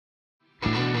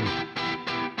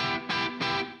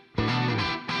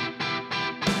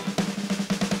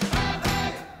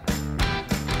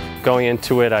Going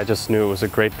into it, I just knew it was a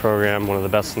great program, one of the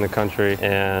best in the country,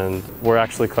 and we're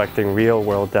actually collecting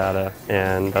real-world data,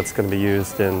 and that's going to be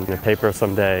used in a paper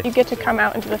someday. You get to come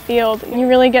out into the field, and you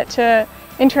really get to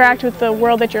interact with the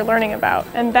world that you're learning about,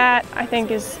 and that, I think,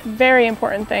 is a very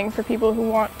important thing for people who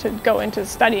want to go into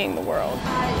studying the world.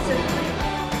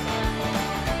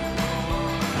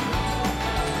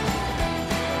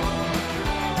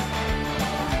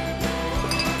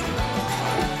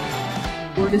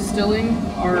 We're distilling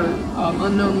our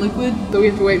unknown liquid, so we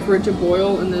have to wait for it to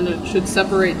boil, and then it should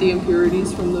separate the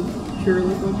impurities from the pure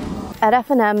liquid. At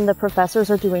F&M, the professors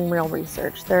are doing real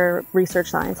research. They're research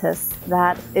scientists.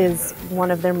 That is one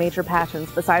of their major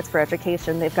passions. Besides for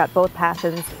education, they've got both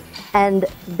passions, and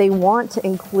they want to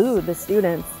include the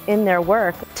students in their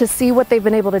work to see what they've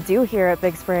been able to do here at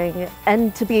Big Spring,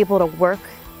 and to be able to work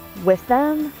with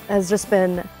them has just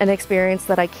been an experience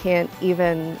that I can't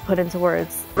even put into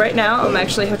words. Right now I'm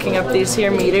actually hooking up these here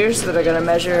meters that are going to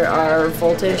measure our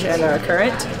voltage and our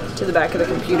current to the back of the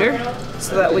computer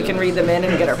so that we can read them in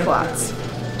and get our plots.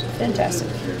 Fantastic.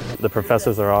 The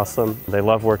professors are awesome. They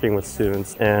love working with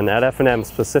students, and at F&M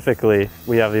specifically,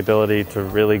 we have the ability to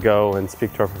really go and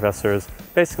speak to our professors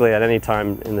basically at any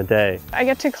time in the day. I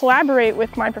get to collaborate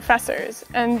with my professors,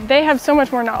 and they have so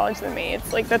much more knowledge than me.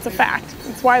 It's like, that's a fact.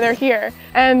 It's why they're here.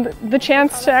 And the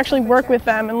chance to actually work with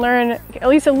them and learn at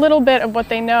least a little bit of what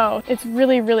they know, it's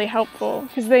really, really helpful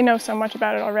because they know so much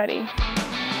about it already.